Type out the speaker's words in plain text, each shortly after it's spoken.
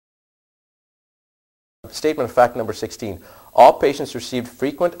statement of fact number 16. All patients received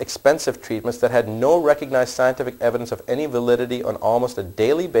frequent, expensive treatments that had no recognized scientific evidence of any validity on almost a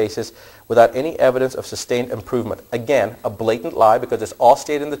daily basis without any evidence of sustained improvement. Again, a blatant lie, because it's all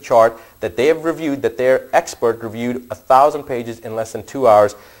stated in the chart that they have reviewed, that their expert reviewed 1,000 pages in less than 2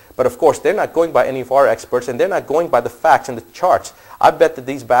 hours. But of course, they're not going by any of our experts, and they're not going by the facts in the charts. I bet that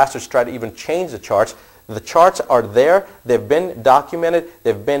these bastards try to even change the charts. The charts are there. They've been documented.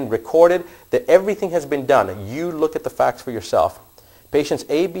 They've been recorded. Everything has been done. You look at the facts for yourself. Patients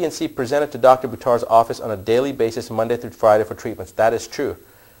A, B, and C presented to Dr. Buttar's office on a daily basis, Monday through Friday, for treatments. That is true.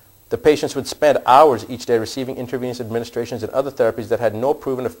 The patients would spend hours each day receiving intravenous administrations and other therapies that had no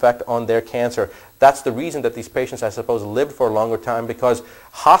proven effect on their cancer. That's the reason that these patients, I suppose, lived for a longer time, because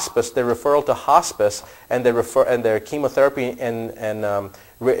hospice, their referral to hospice and their chemotherapy and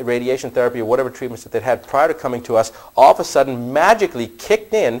radiation therapy or whatever treatments that they had prior to coming to us, all of a sudden magically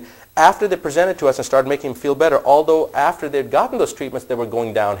kicked in after they presented to us and started making them feel better, although after they'd gotten those treatments, they were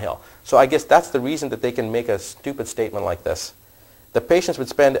going downhill. So I guess that's the reason that they can make a stupid statement like this. The patients would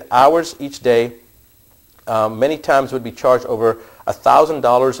spend hours each day, many times would be charged over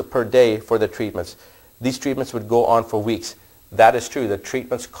 $1,000 per day for the treatments. These treatments would go on for weeks. That is true. The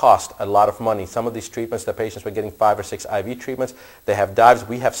treatments cost a lot of money. Some of these treatments, the patients were getting 5 or 6 IV treatments. They have dives.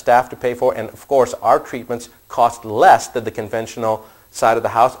 We have staff to pay for. And of course, our treatments cost less than the conventional side of the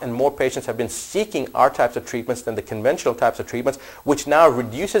house. And more patients have been seeking our types of treatments than the conventional types of treatments, which now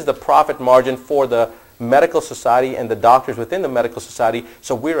reduces the profit margin for the medical society and the doctors within the medical society.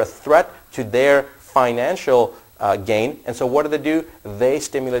 So we're a threat to their financial gain. And so what do? They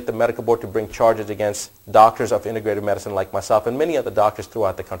stimulate the medical board to bring charges against doctors of integrative medicine like myself and many other doctors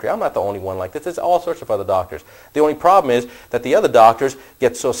throughout the country. I'm not the only one like this. There's all sorts of other doctors. The only problem is that the other doctors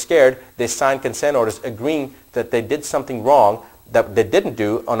get so scared they sign consent orders agreeing that they did something wrong that they didn't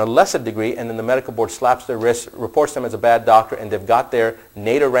do on a lesser degree, and then the medical board slaps their wrist, reports them as a bad doctor, and they've got their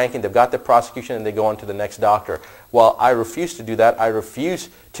NADA ranking, they've got their prosecution, and they go on to the next doctor. Well, I refuse to do that. I refuse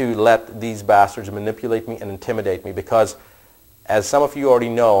to let these bastards manipulate me and intimidate me, because as some of you already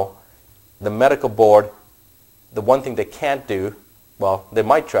know, the medical board, the one thing they can't do, well, they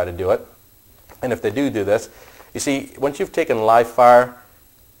might try to do it, and if they do this, you see, once you've taken live fire,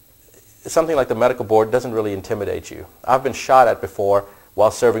 something like the medical board doesn't really intimidate you. I've been shot at before while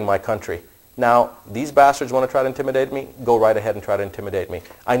serving my country. Now, these bastards want to try to intimidate me, go right ahead and try to intimidate me.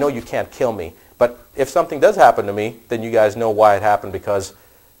 I know you can't kill me, but if something does happen to me, then you guys know why it happened, because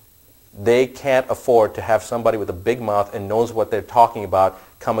they can't afford to have somebody with a big mouth and knows what they're talking about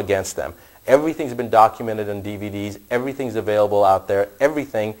come against them. Everything's been documented on DVDs. Everything's available out there.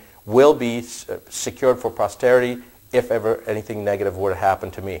 Everything will be secured for posterity if ever anything negative were to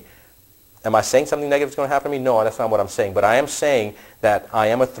happen to me. Am I saying something negative is going to happen to me? No, that's not what I'm saying. But I am saying that I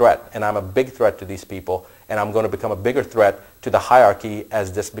am a threat, and I'm a big threat to these people, and I'm going to become a bigger threat to the hierarchy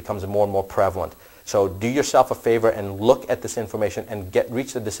as this becomes more and more prevalent. So do yourself a favor and look at this information and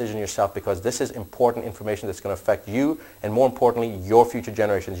reach the decision yourself, because this is important information that's going to affect you and, more importantly, your future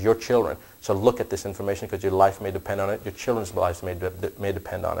generations, your children. So look at this information, because your life may depend on it. Your children's lives may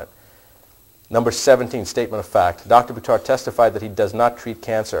depend on it. Number 17, statement of fact. Dr. Buttar testified that he does not treat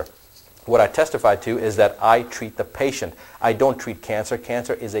cancer. What I testify to is that I treat the patient. I don't treat cancer.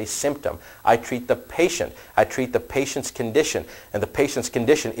 Cancer is a symptom. I treat the patient. I treat the patient's condition. And the patient's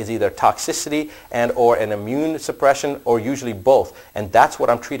condition is either toxicity and or an immune suppression, or usually both. And that's what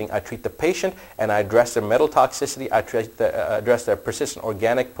I'm treating. I treat the patient, and I address their metal toxicity. I address their persistent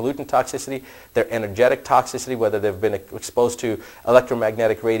organic pollutant toxicity, their energetic toxicity, whether they've been exposed to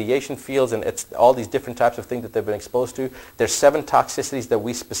electromagnetic radiation fields, and it's all these different types of things that they've been exposed to. There's 7 toxicities that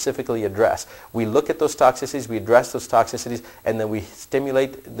we specifically address. We look at those toxicities, we address those toxicities, and then we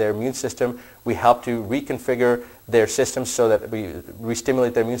stimulate their immune system. We help to reconfigure their systems so that we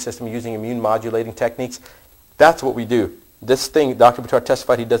stimulate their immune system using immune modulating techniques. That's what we do. This thing, Dr. Buttar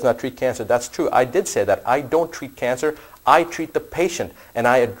testified he does not treat cancer. That's true. I did say that. I don't treat cancer. I treat the patient, and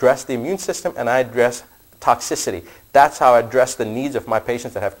I address the immune system, and I address toxicity. That's how I address the needs of my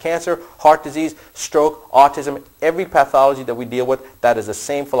patients that have cancer, heart disease, stroke, autism, every pathology that we deal with. That is the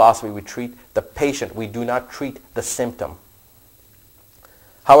same philosophy. We treat the patient. We do not treat the symptom.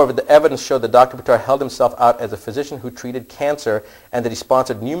 However, the evidence showed that Dr. Buttar held himself out as a physician who treated cancer, and that he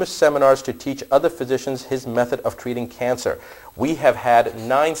sponsored numerous seminars to teach other physicians his method of treating cancer. We have had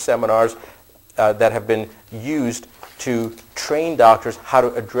 9 seminars that have been used to train doctors how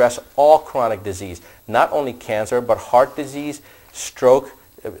to address all chronic disease, not only cancer, but heart disease, stroke,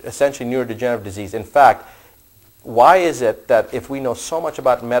 essentially neurodegenerative disease. In fact, why is it that if we know so much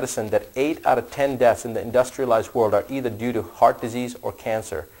about medicine that 8 out of 10 deaths in the industrialized world are either due to heart disease or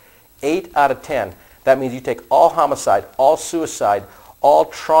cancer? 8 out of 10. That means you take all homicide, all suicide, all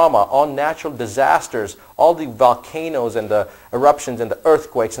trauma, all natural disasters, all the volcanoes and the eruptions and the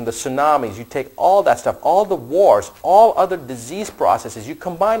earthquakes and the tsunamis. You take all that stuff, all the wars, all other disease processes, you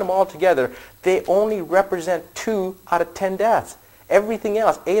combine them all together, they only represent 2 out of 10 deaths. Everything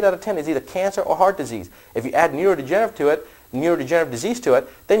else, 8 out of 10, is either cancer or heart disease. If you add neurodegenerative disease to it,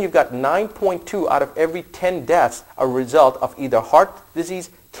 then you've got 9.2 out of every 10 deaths a result of either heart disease,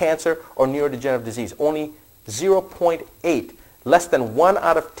 cancer, or neurodegenerative disease. Only 0.8, less than 1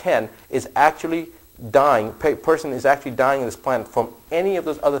 out of 10 is actually dying, person is actually dying on this planet from any of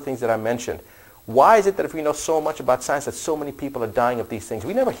those other things that I mentioned. Why is it that if we know so much about science that so many people are dying of these things?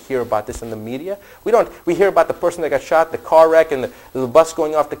 We never hear about this in the media. We hear about the person that got shot, the car wreck, and the bus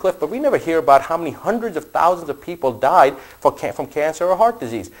going off the cliff, but we never hear about how many hundreds of thousands of people died from cancer or heart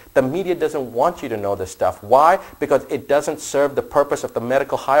disease. The media doesn't want you to know this stuff. Why? Because it doesn't serve the purpose of the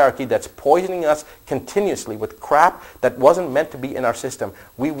medical hierarchy that's poisoning us continuously with crap that wasn't meant to be in our system.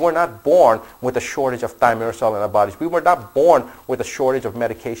 We were not born with a shortage of thimerosal in our bodies. We were not born with a shortage of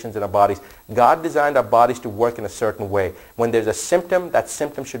medications in our bodies. God designed our bodies to work in a certain way. When there's a symptom, that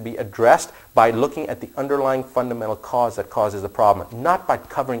symptom should be addressed by looking at the underlying fundamental cause that causes the problem, not by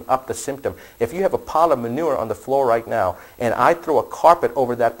covering up the symptom. If you have a pile of manure on the floor right now, and I throw a carpet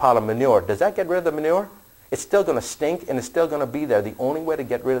over that pile of manure, does that get rid of the manure? It's still going to stink and it's still going to be there. The only way to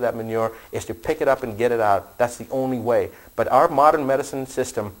get rid of that manure is to pick it up and get it out. That's the only way. But our modern medicine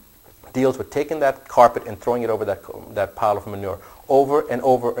system deals with taking that carpet and throwing it over that pile of manure over and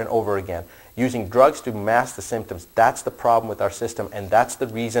over and over again, using drugs to mask the symptoms. That's the problem with our system, and that's the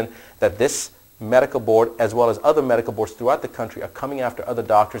reason that this medical board, as well as other medical boards throughout the country, are coming after other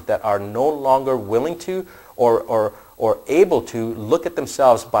doctors that are no longer willing to or able to look at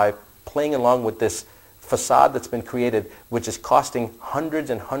themselves by playing along with this facade that's been created, which is costing hundreds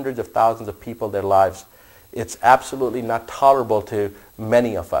and hundreds of thousands of people their lives. It's absolutely not tolerable to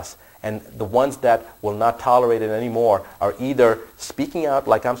many of us. And the ones that will not tolerate it anymore are either speaking out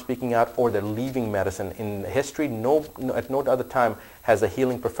like I'm speaking out, or they're leaving medicine. In history, at no other time has the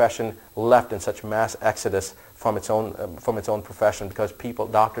healing profession left in such mass exodus from its own profession, because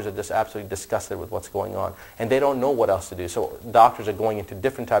doctors are just absolutely disgusted with what's going on, and they don't know what else to do. So doctors are going into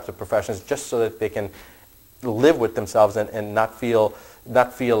different types of professions just so that they can live with themselves and not feel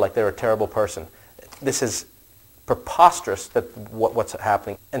like they're a terrible person. This is preposterous, that what's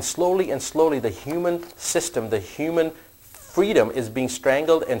happening. And slowly, the human system, the human freedom is being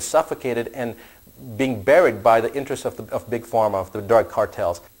strangled and suffocated and being buried by the interests of big pharma, of the drug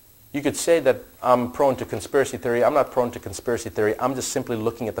cartels. You could say that I'm prone to conspiracy theory. I'm not prone to conspiracy theory. I'm just simply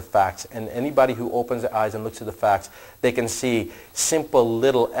looking at the facts. And anybody who opens their eyes and looks at the facts, they can see simple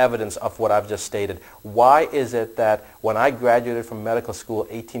little evidence of what I've just stated. Why is it that when I graduated from medical school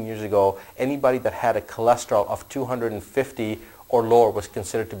 18 years ago, anybody that had a cholesterol of 250 or lower was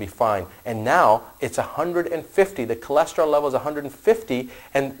considered to be fine, and now it's 150. The cholesterol level is 150,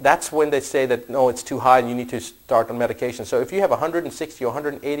 and that's when they say that no, it's too high and you need to start on medication. So if you have 160 or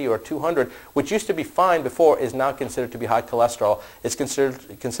 180 or 200, which used to be fine before, is now considered to be high cholesterol. It's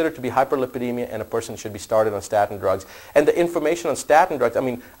considered to be hyperlipidemia, and a person should be started on statin drugs. And the information on statin drugs, I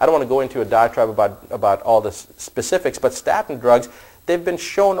mean, I don't want to go into a diatribe about all the specifics, but statin drugs, they've been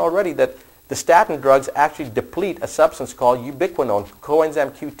shown already that the statin drugs actually deplete a substance called ubiquinone,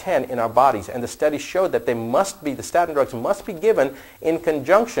 coenzyme Q10, in our bodies. And the studies showed that the statin drugs must be given in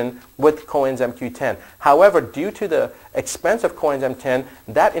conjunction with coenzyme Q10. However, due to the expense of coenzyme 10,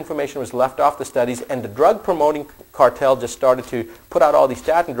 that information was left off the studies, and the drug promoting cartel just started to put out all these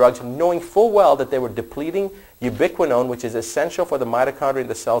statin drugs, knowing full well that they were depleting ubiquinone, which is essential for the mitochondria in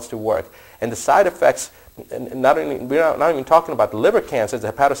the cells to work. And the side effects, we're not even talking about the liver cancers,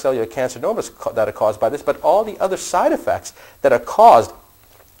 the hepatocellular carcinomas that are caused by this, but all the other side effects that are caused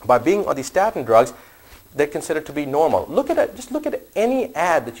by being on these statin drugs, they're considered to be normal. Just look at any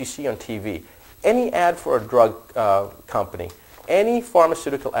ad that you see on TV, any ad for a drug company, any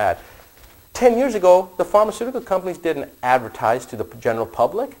pharmaceutical ad. 10 years ago, the pharmaceutical companies didn't advertise to the general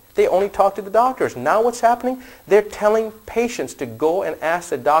public. They only talked to the doctors. Now what's happening? They're telling patients to go and ask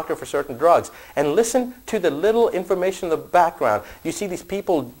the doctor for certain drugs and listen to the little information in the background. You see these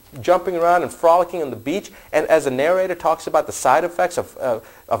people jumping around and frolicking on the beach, and as the narrator talks about the side effects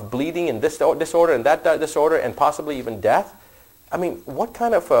of bleeding and this disorder and that disorder and possibly even death. I mean, what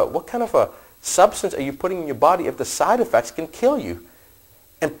kind of a substance are you putting in your body if the side effects can kill you?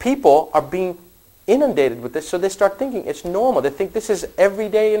 And people are being inundated with this, so they start thinking it's normal. They think this is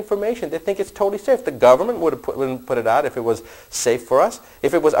everyday information. They think it's totally safe. The government wouldn't put it out if it was safe for us.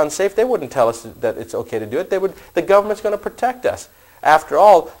 If it was unsafe, they wouldn't tell us that it's okay to do it. The government's going to protect us. After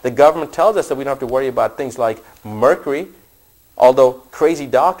all, the government tells us that we don't have to worry about things like mercury, although crazy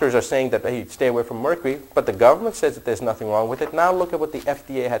doctors are saying that hey, stay away from mercury, but the government says that there's nothing wrong with it. Now look at what the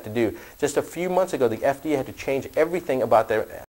FDA had to do. Just a few months ago, the FDA had to change everything about their